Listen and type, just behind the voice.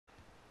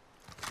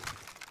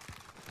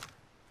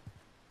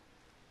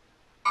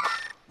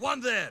One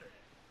there.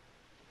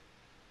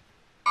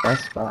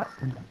 Nice spot.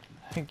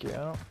 Thank you. I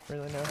don't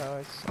really know how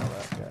I saw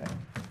that guy.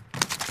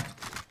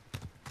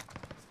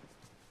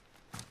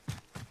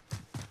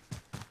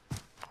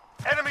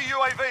 Enemy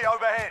UAV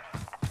overhead.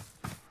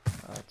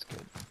 Oh, that's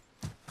good.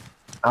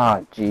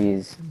 Ah,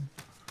 jeez.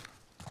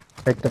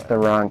 Picked up the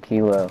wrong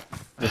kilo.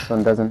 This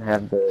one doesn't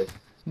have the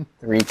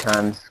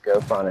 3x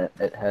scope on it.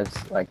 It has,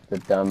 like, the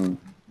dumb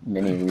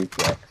mini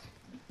reflex.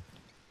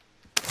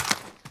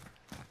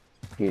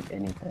 Shoot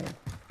anything.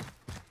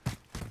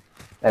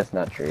 That's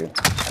not true.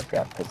 I've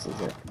got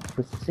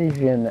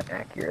precision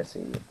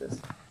accuracy with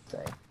this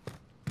thing.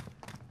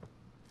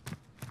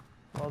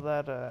 Well,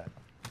 that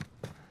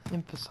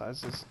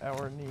emphasizes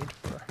our need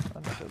for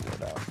another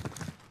loadout.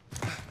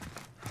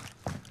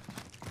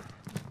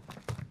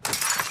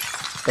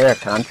 Is there a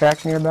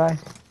contract nearby?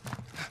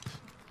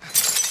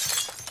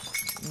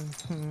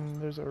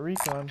 There's a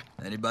recon.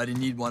 Anybody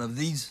need one of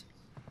these?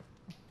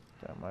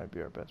 That might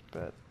be our best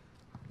bet.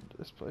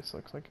 This place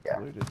looks like it's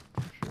looted,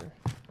 for sure.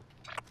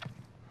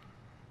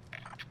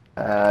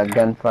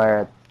 Gunfire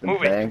at the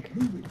Move it. bank.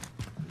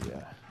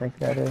 Yeah. I think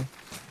that is.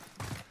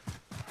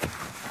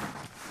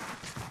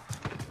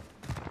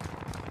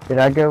 Did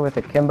I go with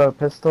the Kimbo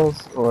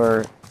pistols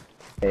or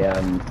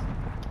a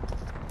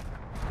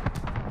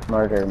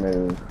smarter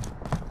move,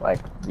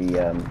 like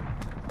the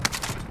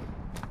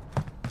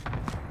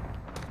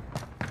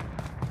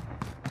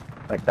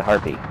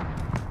Harpy?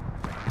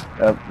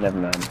 Oh, never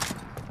mind.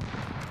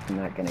 I'm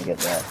not gonna get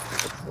that.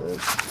 It's the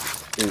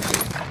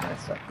Uzi. I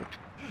suck.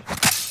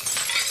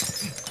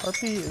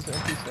 RP is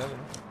MP7.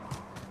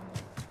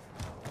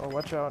 Oh,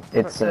 watch out.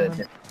 It's Truck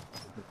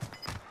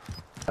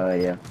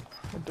coming. yeah.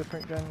 A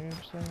different gun you're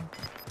saying?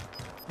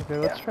 Okay,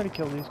 let's try to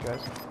kill these guys.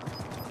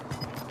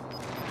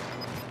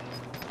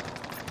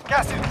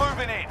 Gas is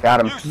moving in.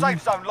 Got him. New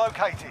safe zone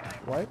located.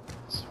 Wipe?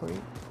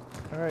 Sweet.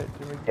 Alright,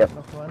 did we get Yep.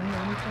 enough money or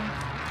anything?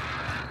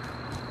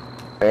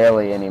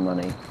 Barely any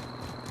money.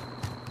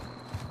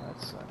 That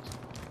sucks.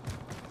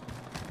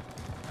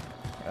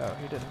 Oh,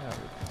 he didn't have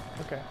it.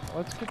 Okay,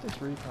 let's get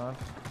this recon.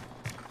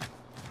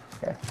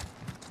 Okay.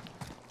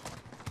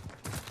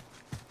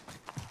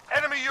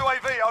 Enemy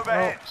UAV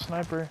overhead. Oh,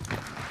 sniper.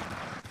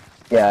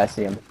 Yeah, I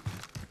see him.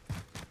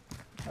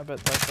 I bet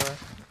that's our...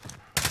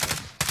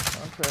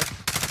 Okay.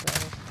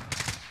 Got it.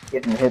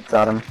 Getting hits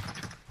on him.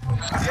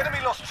 The enemy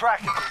lost track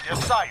of you.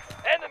 You're safe.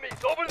 Enemies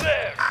over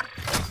there.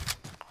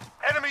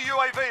 Enemy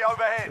UAV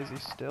overhead. Is he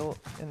still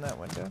in that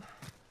window?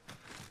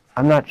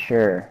 I'm not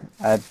sure.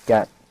 I've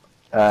got.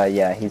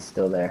 Yeah, he's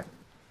still there.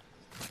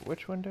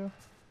 Which window?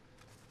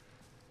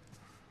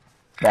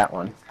 That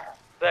one.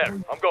 There,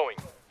 I'm going.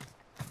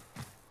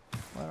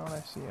 Why don't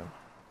I see him?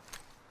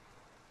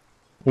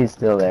 He's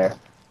still there.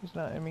 He's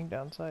not aiming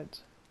down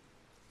sights.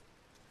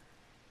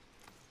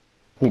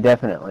 He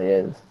definitely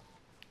is.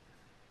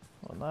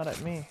 Well, not at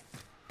me.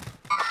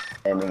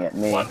 Aiming at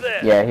me. One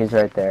there. Yeah, he's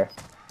right there.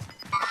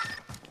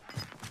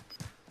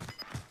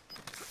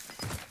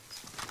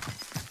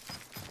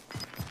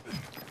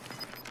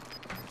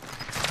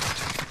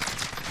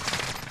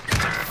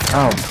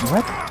 Oh,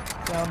 what?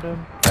 Found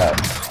him. Two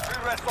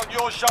rests on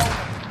your shoulder.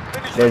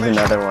 Finish the There's mission.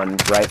 another one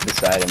right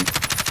beside him.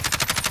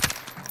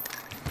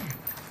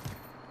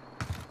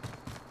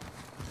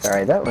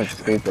 Sorry, that was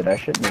stupid. I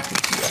shouldn't have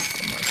picked you up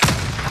so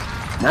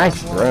much.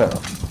 Nice throw.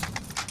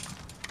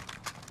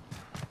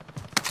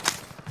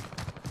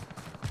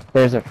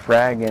 There's a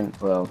frag in.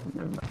 Well,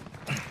 never mind.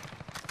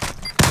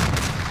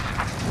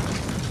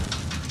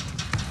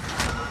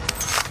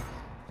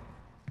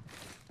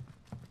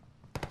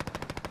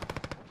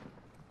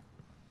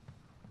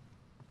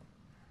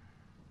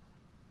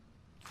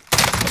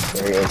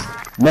 There he is.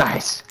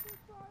 Nice!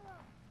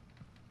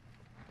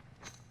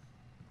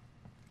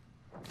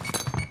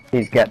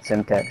 He's got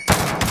Simtex.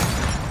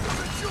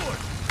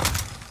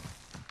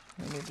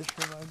 I need to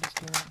survive this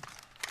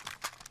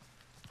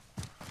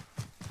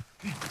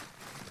game.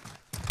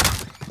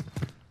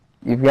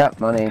 You've got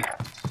money.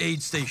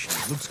 Aid station.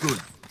 Looks good.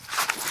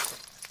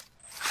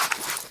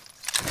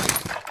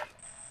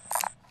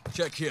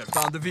 Check here.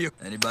 Found the vehicle.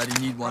 Anybody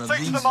need one of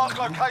Proceed to these? the marked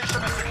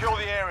location and secure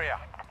the area.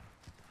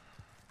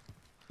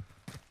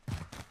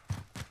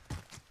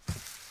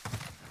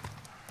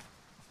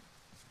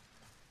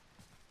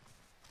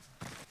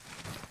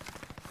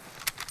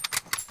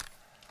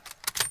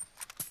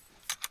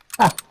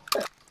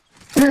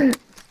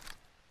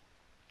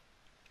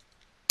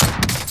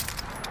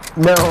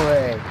 No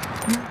way.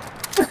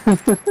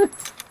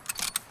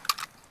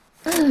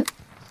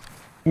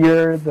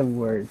 You're the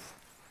worst.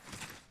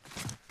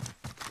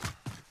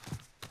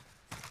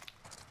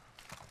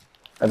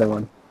 Other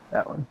one.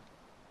 That one.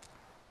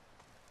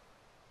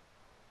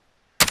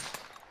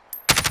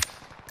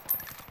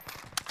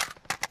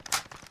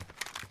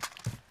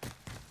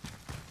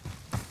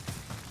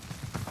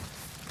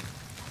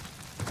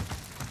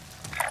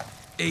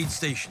 Aid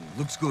station.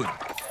 Looks good.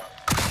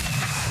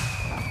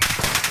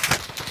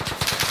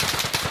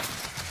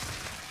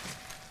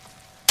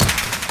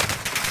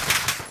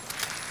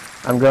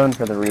 I'm going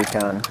for the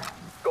recon.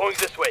 Going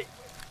this way.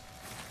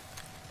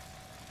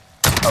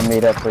 I'll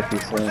meet up with you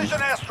soon. Precision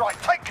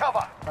airstrike. Take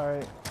cover.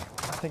 Alright,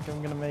 I think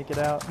I'm gonna make it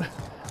out.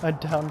 I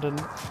downed a guy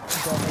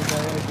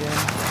again.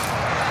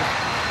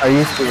 Are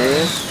you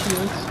serious?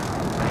 Yes.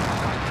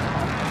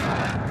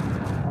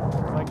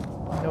 Like,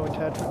 no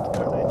attachment to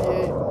Kar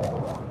 98.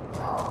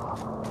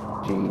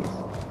 Jeez.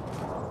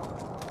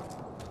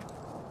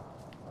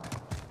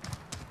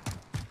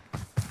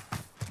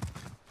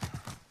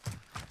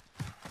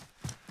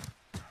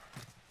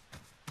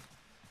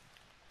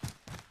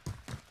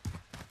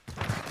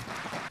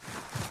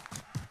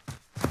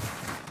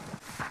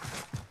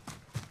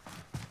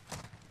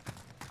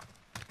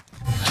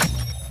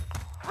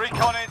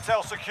 Recon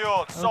intel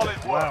secured. Solid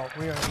Okay, work. wow,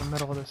 we are in the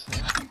middle of this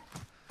thing.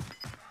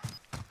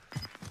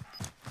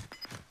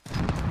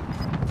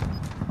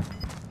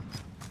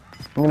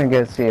 I'm gonna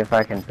go see if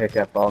I can pick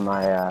up all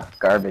my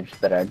garbage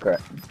that I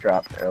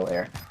dropped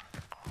earlier.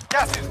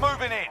 Gas is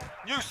moving in.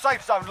 New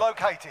safe zone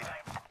located.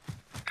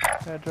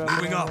 Can I drop it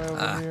Moving up.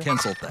 anywhere over here?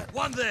 Cancel that.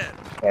 One there.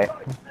 Okay.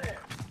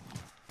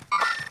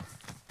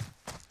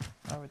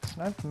 I would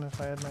snipe them if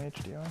I had my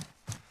HD on.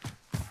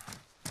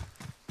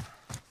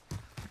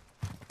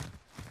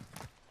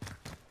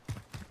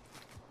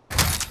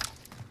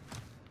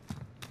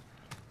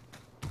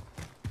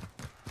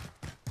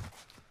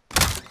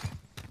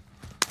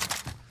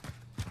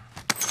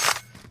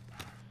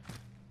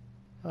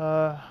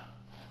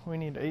 We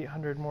need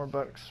 800 more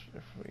bucks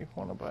if we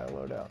want to buy a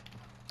loadout.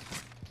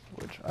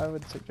 Which I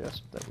would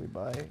suggest that we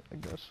buy a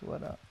Ghost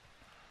loadout.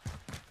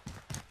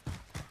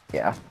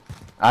 Yeah.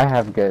 I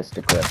have Ghost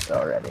equipped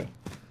already.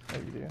 Oh,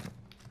 you do?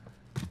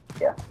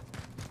 Yeah.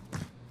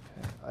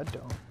 Okay, I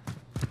don't.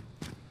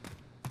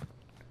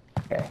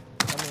 Okay.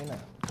 I mean,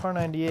 Kar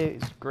 98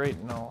 is great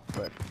and all,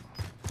 but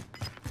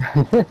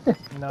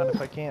not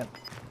if I can't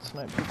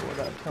snipe people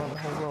without telling the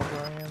whole world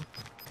where I am.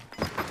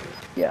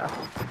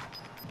 Yeah.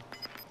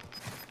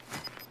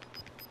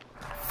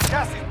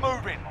 Gas is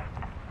moving.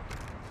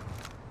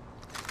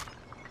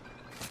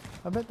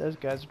 I bet those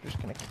guys are just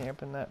gonna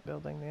camp in that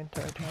building the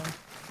entire time.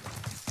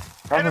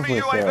 Enemy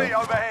Probably UAV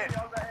so.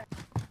 overhead.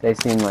 They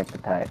seem like the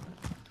type.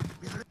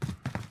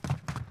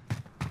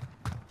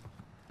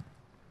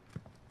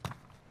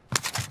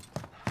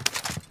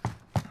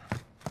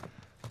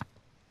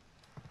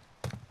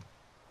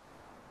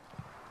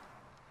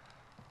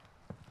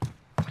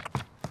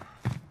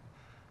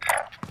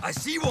 I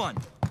see one.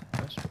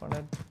 Just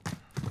wanted.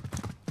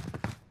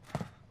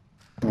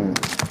 Hmm.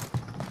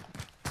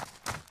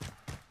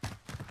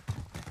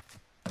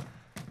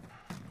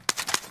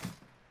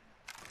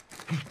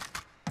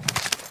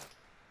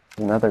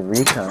 Another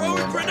recon Throw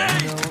a one.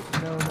 grenade.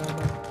 No.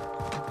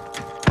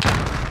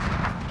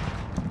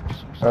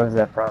 Where was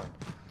that from?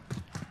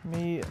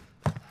 Me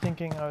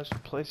thinking I was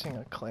placing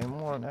a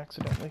claymore and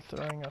accidentally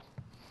throwing a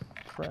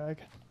frag.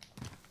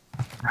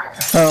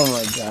 Oh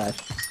my gosh.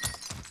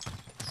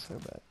 So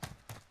bad.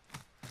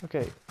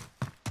 Okay.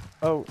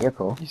 Oh, You're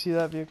cool. you see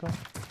that vehicle?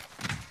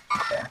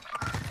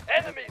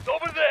 Enemies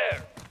over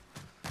there.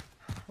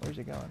 Where's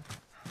he going?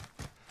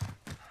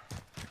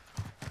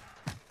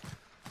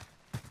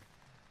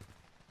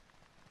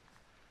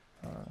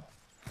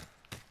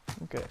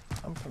 Okay,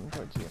 I'm coming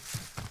towards you.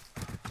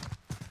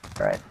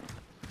 Right.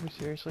 We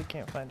seriously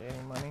can't find any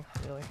money,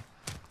 really?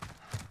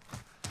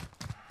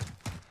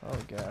 Oh,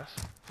 gas.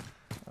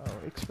 Oh,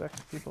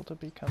 expect people to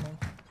be coming.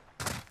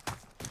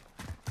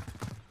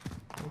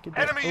 We could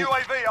do- Enemy oh,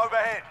 UAV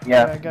overhead.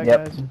 yeah, I Yeah. got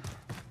Yep. guys.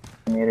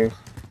 Meters.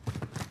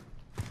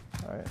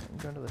 Alright, I'm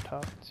going to the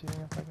top and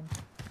seeing if I can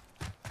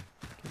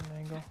get an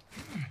angle.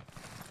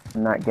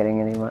 I'm not getting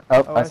any money.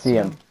 Oh, Oh, I see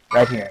him.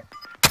 Right here.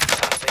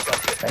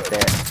 Right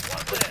there.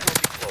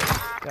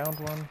 Downed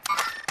one.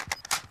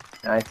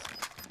 Nice.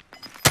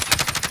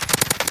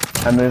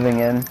 I'm moving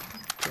in.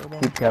 Killed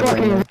him. Keep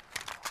covering me.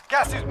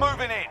 Gas is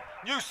moving in.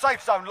 New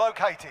safe zone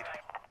located.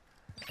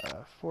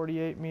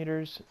 48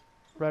 meters,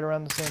 right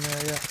around the same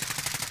area.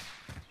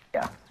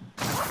 Yeah.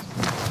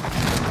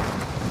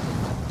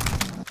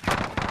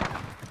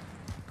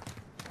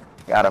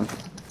 Got him.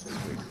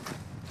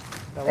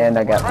 That And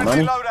I one- got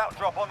Friendly money. loadout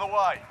drop on the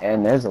way.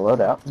 And there's a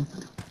loadout.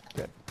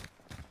 Good.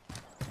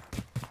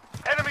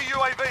 Enemy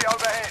UAV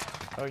overhead.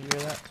 Oh, you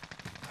hear that?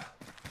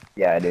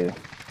 Yeah, I do.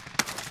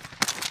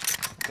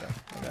 Okay,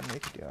 I got an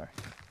HDR.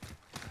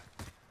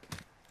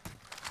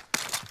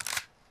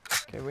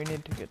 Okay, we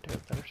need to get to a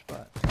better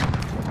spot. Go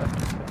back to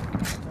the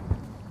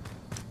building.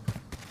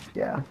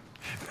 Yeah.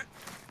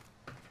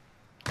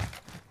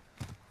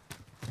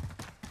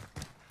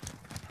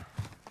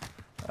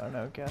 I don't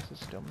know, gas is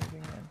still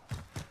moving in.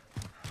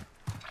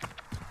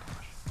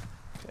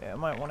 Okay, I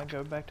might want to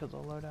go back to the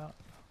loadout.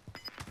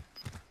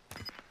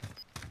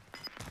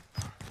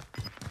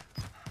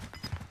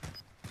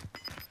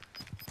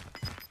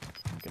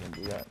 I'm gonna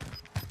do that.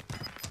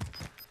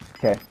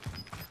 Okay.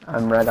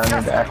 I'm right on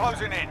your Gas is back.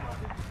 closing in.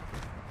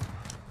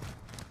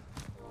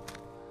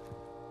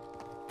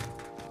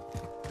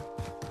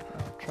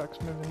 Truck's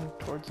moving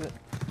towards it.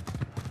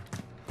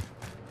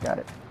 Got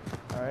it.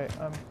 Alright,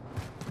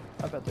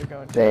 I bet they're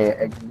going to.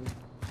 They.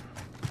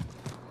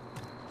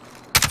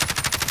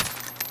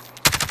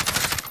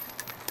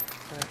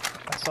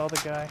 saw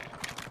the guy.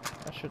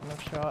 I shouldn't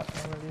have shot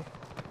already.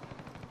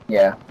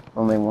 Yeah,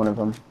 only one of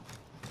them.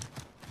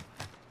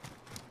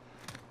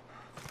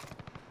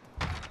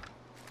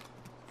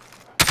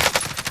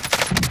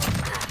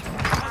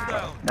 One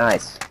down.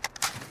 Nice.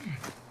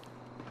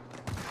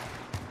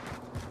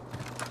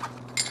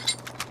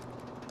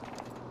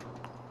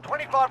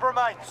 $25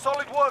 remain.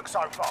 Solid work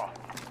so far.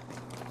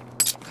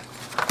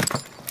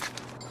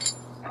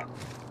 You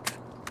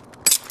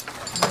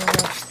know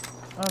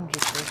what? I'm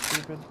just so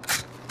stupid.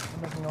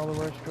 I'm making all the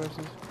worst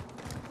choices.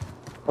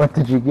 What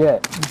did you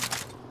get?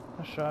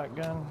 A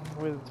shotgun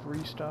with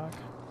restock.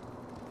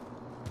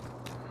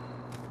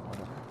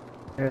 Whatever.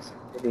 There's some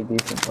pretty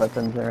decent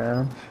weapons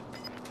around.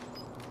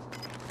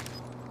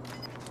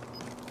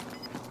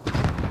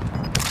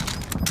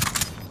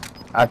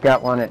 I've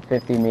got one at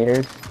 50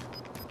 meters.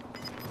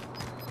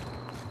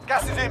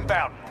 Gas is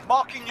inbound.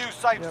 Marking new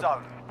safe Yep.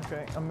 zone.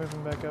 Okay, I'm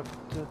moving back up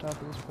to the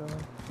top of this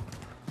building.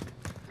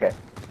 Okay.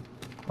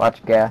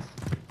 Watch gas.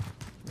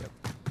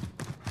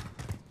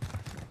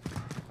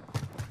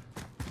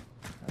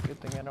 Good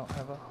thing I don't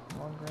have a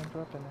long range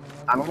weapon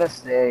anymore. I'm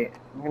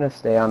gonna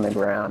stay on the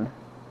ground.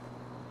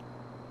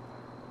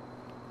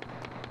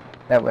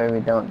 That way we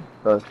don't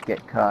both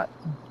get caught.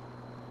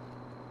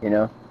 You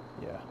know?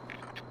 Yeah.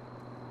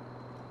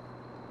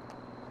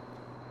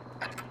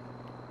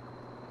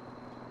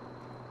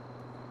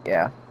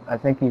 Yeah, I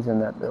think he's in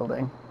that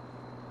building.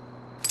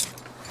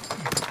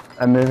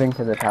 I'm moving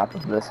to the top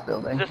of this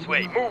building. This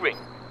way, moving.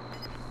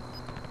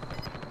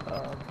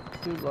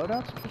 Do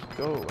loadouts just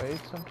go away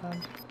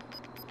sometimes?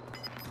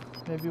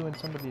 Maybe when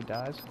somebody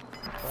dies.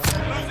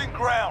 Losing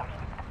ground.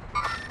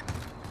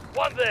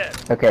 One there.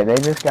 Okay, they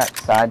just got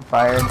side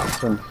fired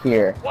from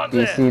here. One Do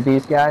you there. see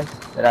these guys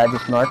that I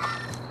just marked?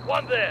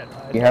 One there.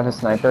 Do you have a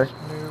sniper? Just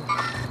moved. I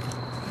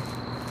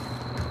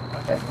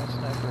Okay. have my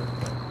sniper,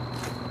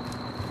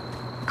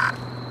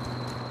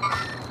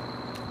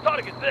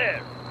 Target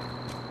there.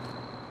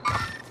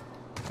 but...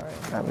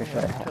 Alright, I wish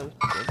I had. to the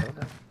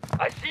building.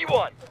 I see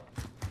one.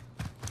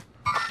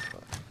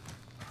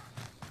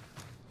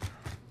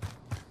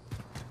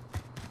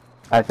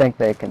 I think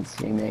they can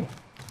see me.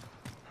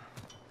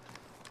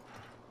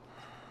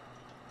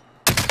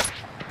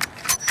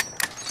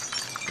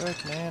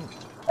 Frick, man.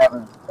 That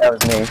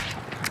was me.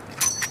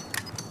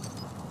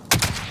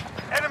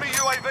 Enemy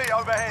UAV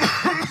overhead.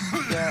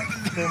 Yeah,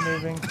 they're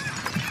moving.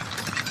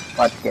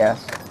 Watch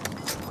gas.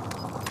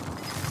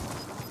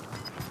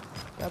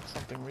 That's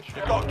something we should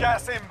You've got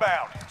gas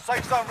inbound.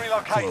 Safe zone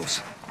relocated.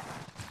 Close.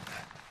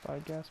 buy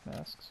gas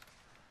masks.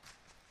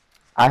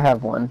 I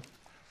have one.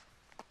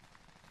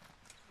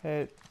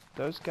 Hey,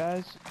 those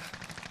guys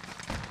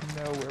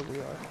know where we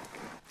are.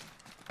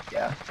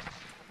 Yeah.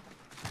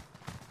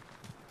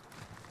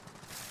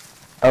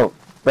 Oh,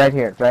 right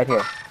here, right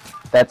here.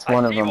 That's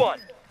one I of see them. one.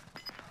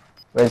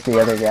 Where's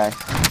the other guy?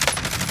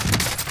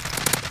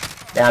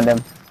 Downed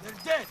him. They're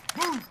dead.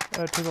 Move.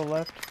 To the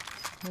left,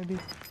 maybe.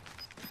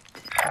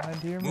 Behind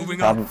here, maybe?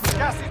 Moving on. Probably.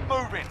 Gas is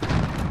moving.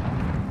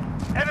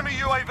 Enemy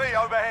UAV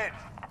overhead.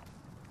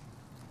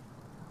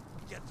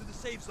 Get to the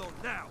safe zone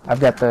now. I've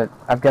got the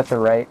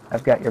right.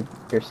 I've got your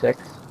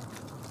 6.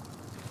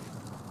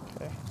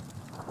 Okay.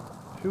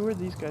 Who are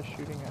these guys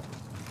shooting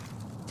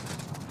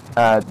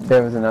at?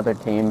 There was another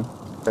team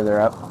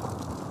further up. Okay,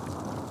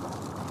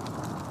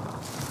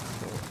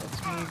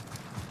 let's move.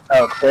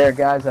 Oh, there are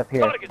guys up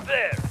here. Target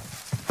there.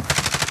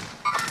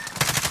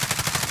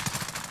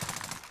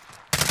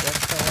 Gas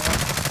fell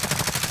off.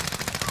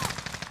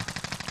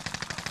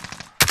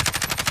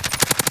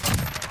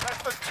 Less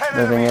than 10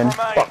 Moving enemies in.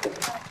 remain.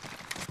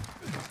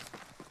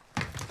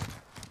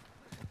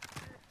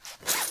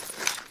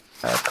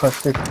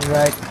 Cluster to the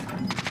right.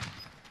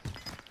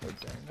 Oh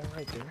dang, they're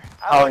right there.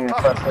 Calling the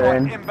Cluster cluster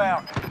in.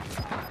 inbound.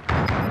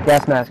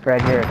 Gas mask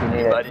right here if you need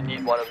it. Anybody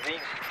need one of these?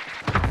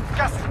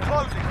 Gas is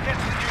closing. Get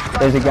to the new safe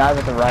There's a zone. guy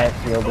with a riot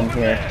shield in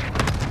here.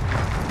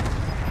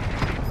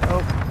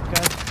 Oh,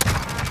 guys,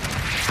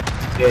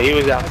 Yeah, he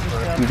was out. I just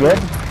downed You two. good?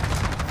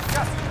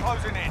 Gas is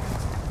closing in.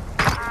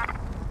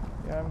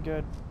 Yeah, I'm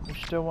good. There's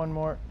still one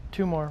more.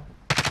 2 more.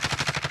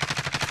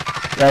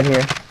 Right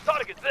here.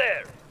 Target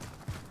there.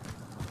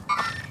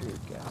 Shoot,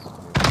 gas.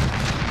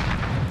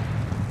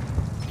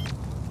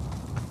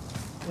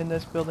 In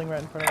this building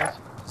right in front of us.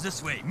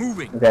 This way,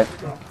 moving. Okay.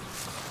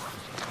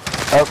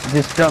 Oh,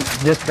 just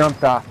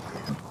jumped off.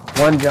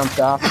 One jumped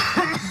off.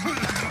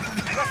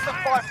 Less than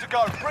 5 to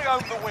go. Bring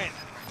home the win.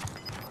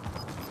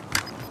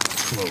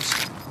 Close.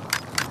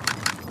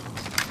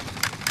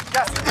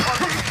 Gas is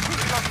closing.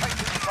 Relocate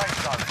to the safe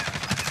zone.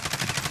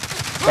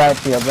 Riot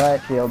shield,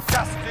 riot shield.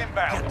 Gas is Get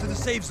inbound. to the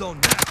safe zone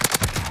now.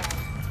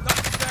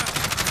 Knock it down.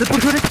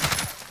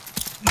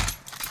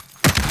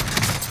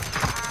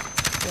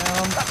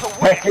 Down. That's a win.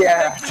 Heck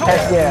yeah, Victoria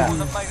heck yeah.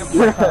 wasn't made of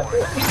willpower.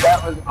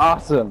 That was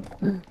awesome.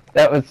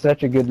 That was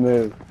such a good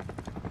move.